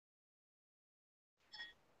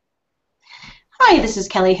Hi, this is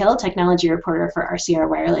Kelly Hill, technology reporter for RCR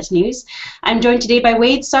Wireless News. I'm joined today by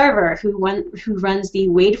Wade Sarver, who runs the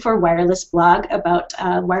Wade for Wireless blog about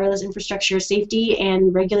wireless infrastructure safety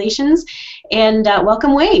and regulations. And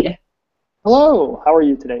welcome, Wade. Hello. How are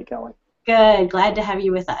you today, Kelly? Good. Glad to have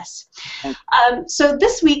you with us. So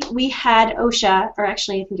this week we had OSHA, or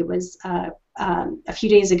actually I think it was a few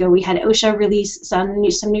days ago, we had OSHA release some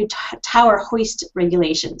new tower hoist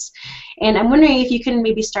regulations. And I'm wondering if you can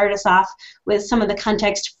maybe start us off with some of the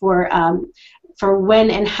context for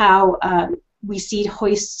when and how we see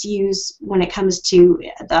hoists used when it comes to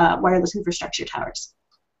the wireless infrastructure towers.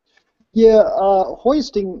 Yeah,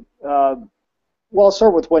 hoisting, well, I'll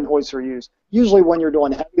start with when hoists are used. Usually when you're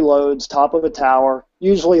doing heavy loads, top of a tower,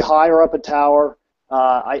 usually higher up a tower.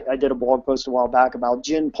 I did a blog post a while back about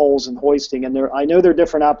gin poles and hoisting, and I know they're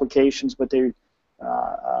different applications, but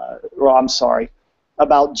I'm sorry,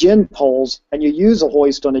 about gin poles, and you use a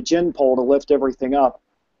hoist on a gin pole to lift everything up.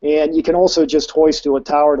 And you can also just hoist to a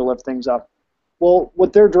tower to lift things up. Well,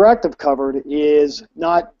 what their directive covered is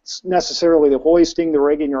not necessarily the hoisting, the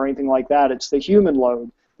rigging, or anything like that. It's the human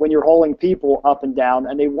load when you're hauling people up and down,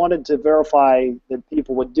 and they wanted to verify that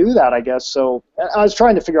people would do that, I guess. So I was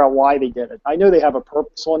trying to figure out why they did it. I know they have a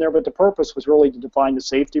purpose on there, but the purpose was really to define the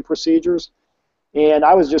safety procedures. And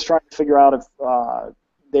I was just trying to figure out if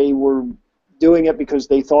they were doing it because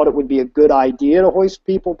they thought it would be a good idea to hoist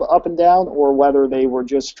people up and down, or whether they were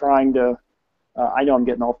just trying to, I know I'm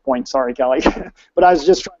getting off point, sorry, Kelly, but I was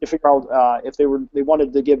just trying to figure out if they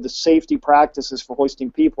wanted to give the safety practices for hoisting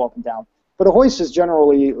people up and down. But a hoist is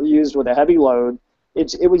generally used with a heavy load.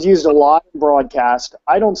 It was used a lot in broadcast.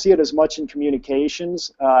 I don't see it as much in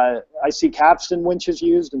communications. I see capstan winches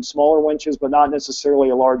used and smaller winches, but not necessarily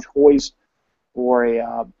a large hoist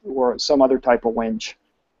or some other type of winch.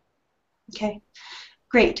 Okay,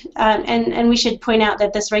 great. And we should point out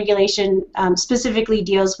that this regulation specifically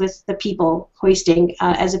deals with the people hoisting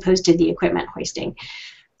as opposed to the equipment hoisting.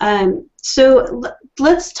 So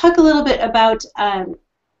let's talk a little bit about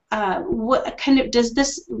what kind of, does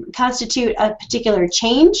this constitute a particular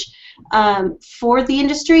change for the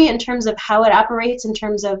industry in terms of how it operates, in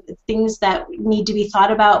terms of things that need to be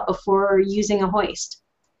thought about before using a hoist?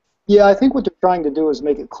 Yeah, I think what they're trying to do is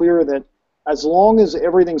make it clear that as long as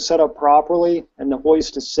everything's set up properly and the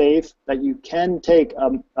hoist is safe, that you can take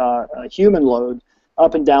a human load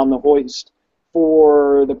up and down the hoist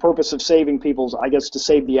for the purpose of saving people's, I guess, to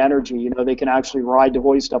save the energy. You know, they can actually ride the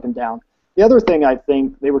hoist up and down. The other thing I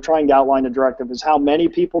think they were trying to outline the directive is how many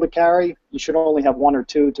people to carry. You should only have one or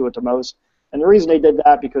two to at the most. And the reason they did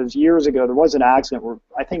that, because years ago there was an accident where,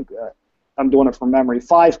 I think, I'm doing it from memory,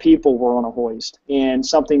 5 people were on a hoist and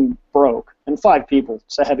something broke. And 5 people,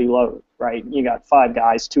 it's a heavy load, right? You got 5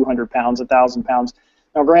 guys, 200 pounds, 1,000 pounds.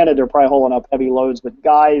 Now granted, they're probably hauling up heavy loads, but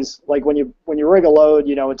guys, like when you rig a load,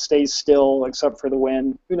 you know, it stays still except for the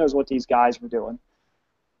wind. Who knows what these guys were doing?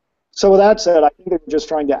 So with that said, I think they're just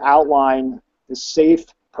trying to outline the safe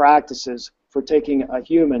practices for taking a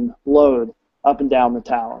human load up and down the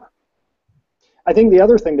tower. I think the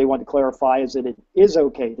other thing they want to clarify is that it is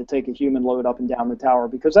okay to take a human load up and down the tower,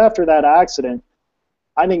 because after that accident,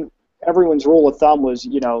 I think everyone's rule of thumb was,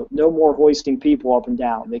 you know, no more hoisting people up and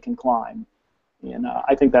down. They can climb. And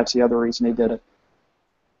I think that's the other reason they did it.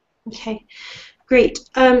 Okay, great.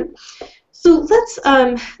 So let's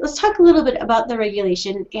talk a little bit about the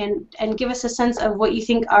regulation and give us a sense of what you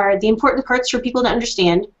think are the important parts for people to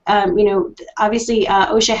understand. You know, obviously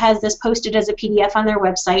OSHA has this posted as a PDF on their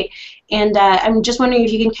website, and I'm just wondering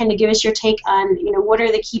if you can kind of give us your take on, you know, what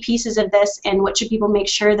are the key pieces of this, and what should people make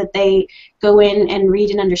sure that they go in and read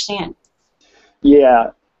and understand?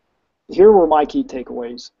 Yeah, here were my key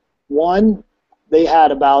takeaways. One, they had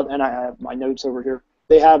about, and I have my notes over here,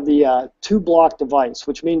 they have the 2-block device,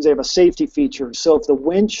 which means they have a safety feature. So if the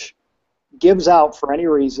winch gives out for any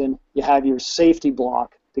reason, you have your safety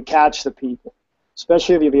block to catch the people,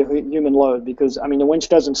 especially if you have a human load, because, I mean, the winch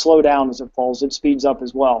doesn't slow down as it falls. It speeds up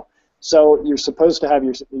as well. So you're supposed to have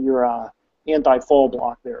your anti-fall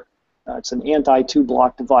block there. It's an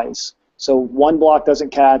anti-2-block device. So one block doesn't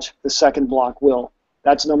catch, the second block will.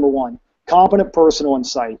 That's number one. Competent person on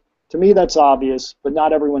site. To me, that's obvious, but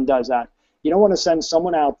not everyone does that. You don't want to send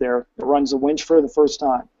someone out there that runs a winch for the first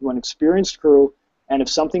time. You want an experienced crew, and if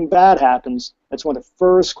something bad happens, that's one of the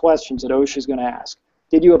first questions that OSHA is going to ask.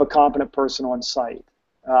 Did you have a competent person on site?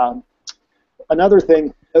 Another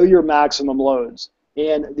thing, know your maximum loads.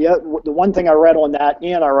 And the one thing I read on that,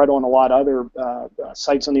 and I read on a lot of other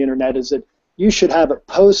sites on the internet, is that you should have it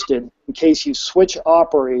posted in case you switch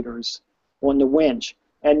operators on the winch.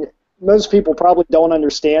 And most people probably don't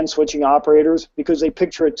understand switching operators because they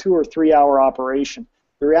picture a 2 or 3 hour operation.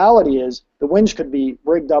 The reality is the winch could be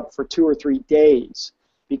rigged up for 2 or 3 days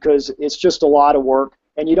because it's just a lot of work,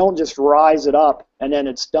 and you don't just rise it up and then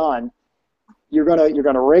it's done. You're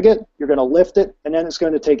gonna rig it, you're gonna lift it, and then it's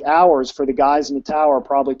going to take hours for the guys in the tower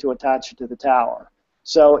probably to attach it to the tower.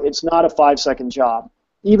 So it's not a 5-second job.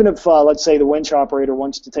 Even if, let's say, the winch operator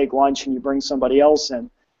wants to take lunch and you bring somebody else in,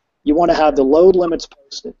 you want to have the load limits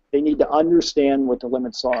posted. They need to understand what the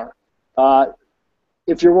limits are.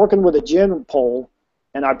 If you're working with a gin pole,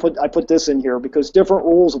 and I put this in here because different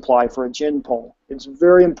rules apply for a gin pole. It's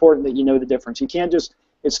very important that you know the difference. You can't just,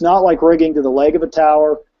 it's not like rigging to the leg of a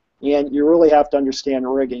tower, and you really have to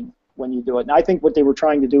understand rigging when you do it. And I think what they were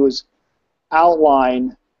trying to do is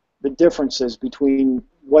outline the differences between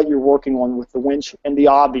what you're working on with the winch and the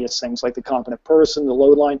obvious things like the competent person, the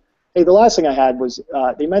load line. Hey, the last thing I had was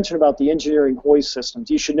they mentioned about the engineering hoist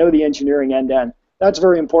systems. You should know the engineering end-to-end. That's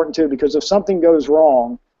very important too, because if something goes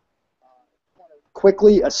wrong,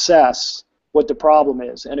 quickly assess what the problem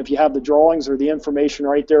is. And if you have the drawings or the information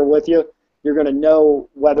right there with you, you're going to know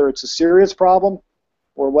whether it's a serious problem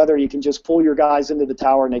or whether you can just pull your guys into the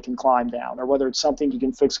tower and they can climb down, or whether it's something you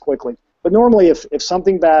can fix quickly. But normally if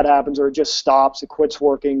something bad happens or it just stops, it quits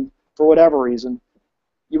working for whatever reason,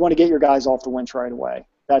 you want to get your guys off the winch right away.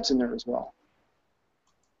 That's in there as well.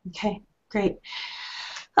 Okay, great.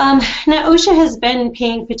 Now, OSHA has been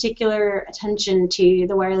paying particular attention to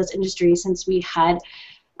the wireless industry since we had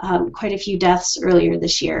quite a few deaths earlier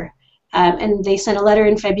this year. And they sent a letter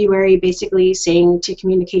in February basically saying to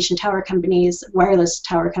communication tower companies, wireless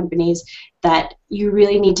tower companies, that you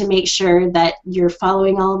really need to make sure that you're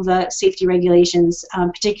following all of the safety regulations,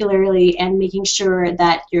 particularly, and making sure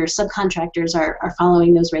that your subcontractors are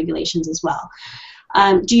following those regulations as well.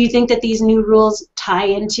 Do you think that these new rules tie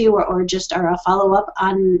into or just are a follow-up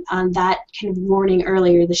on that kind of warning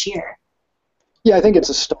earlier this year? Yeah, I think it's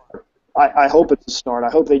a start. I hope it's a start. I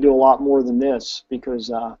hope they do a lot more than this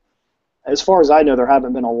because as far as I know, there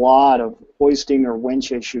haven't been a lot of hoisting or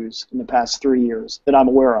winch issues in the past 3 years that I'm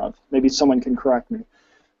aware of. Maybe someone can correct me.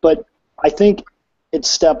 But I think it's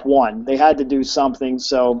step one. They had to do something,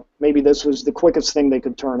 so maybe this was the quickest thing they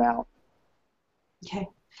could turn out. Okay.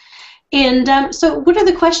 And so what are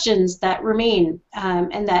the questions that remain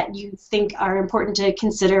and that you think are important to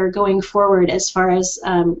consider going forward as far as,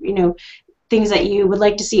 you know, things that you would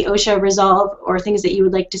like to see OSHA resolve or things that you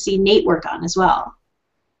would like to see NATE work on as well?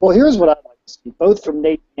 Well, here's what I'd like to see, both from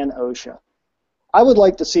NATE and OSHA. I would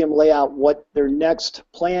like to see them lay out what their next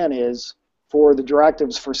plan is for the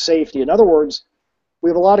directives for safety. In other words, we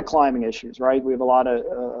have a lot of climbing issues, right? We have a lot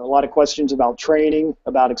of questions about training,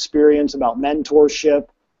 about experience, about mentorship,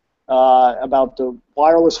 about the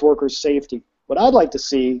wireless workers' safety. What I'd like to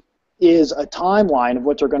see is a timeline of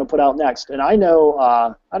what they're going to put out next. And I know,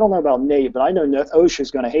 I don't know about NATE, but I know OSHA is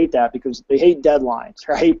going to hate that because they hate deadlines,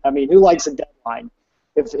 right? I mean, who likes a deadline?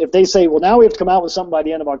 If they say, well, now we have to come out with something by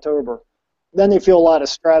the end of October, then they feel a lot of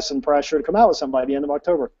stress and pressure to come out with something by the end of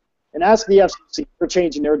October. And ask the FCC, they're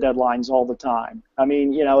changing their deadlines all the time. I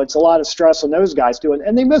mean, you know, it's a lot of stress on those guys doing,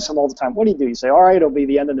 and they miss them all the time. What do? You say, all right, it'll be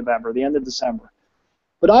the end of November, the end of December.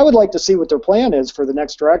 But I would like to see what their plan is for the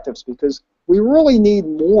next directives because we really need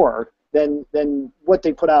more than what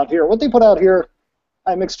they put out here. What they put out here,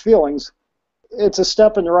 I have mixed feelings. It's a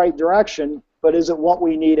step in the right direction, but is it what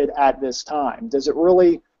we needed at this time? Does it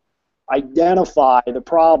really identify the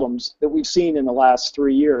problems that we've seen in the last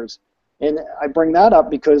 3 years? And I bring that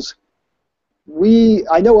up because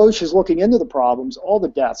I know OSHA is looking into the problems, all the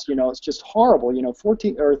deaths, you know, it's just horrible. You know,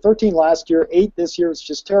 14 or 13 last year, 8 this year, it's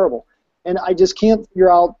just terrible. And I just can't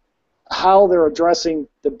figure out how they're addressing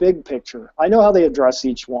the big picture. I know how they address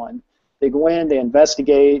each one. They go in, they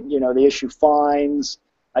investigate, you know, they issue fines.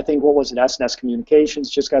 I think, what was it, SNS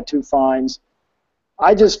Communications just got 2 fines.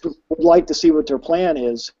 I just would like to see what their plan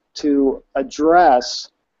is to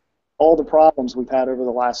address all the problems we've had over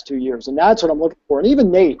the last 2 years. And that's what I'm looking for. And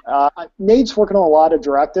even NATE. NATE's working on a lot of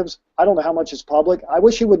directives. I don't know how much is public. I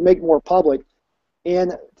wish he would make more public.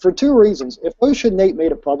 And for 2 reasons. If OSHA and NATE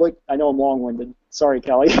made it public, I know I'm long-winded. Sorry,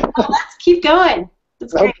 Kelly. Oh, let's keep going.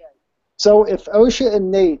 That's great. Okay. So if OSHA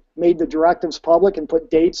and NATE made the directives public and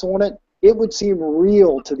put dates on it, it would seem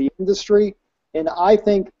real to the industry, and I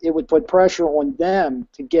think it would put pressure on them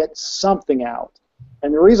to get something out.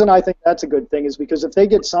 And the reason I think that's a good thing is because if they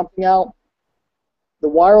get something out, the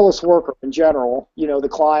wireless worker in general, you know, the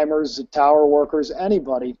climbers, the tower workers,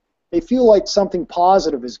 anybody, they feel like something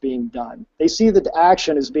positive is being done. They see that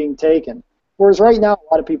action is being taken. Whereas right now,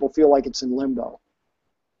 a lot of people feel like it's in limbo.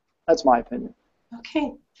 That's my opinion.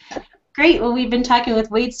 Okay. Great. Well, we've been talking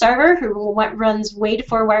with Wade Sarver, who runs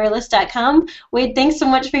Wade4Wireless.com. Wade, thanks so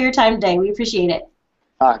much for your time today. We appreciate it.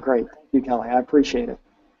 Great. Thank you, Kelly. I appreciate it.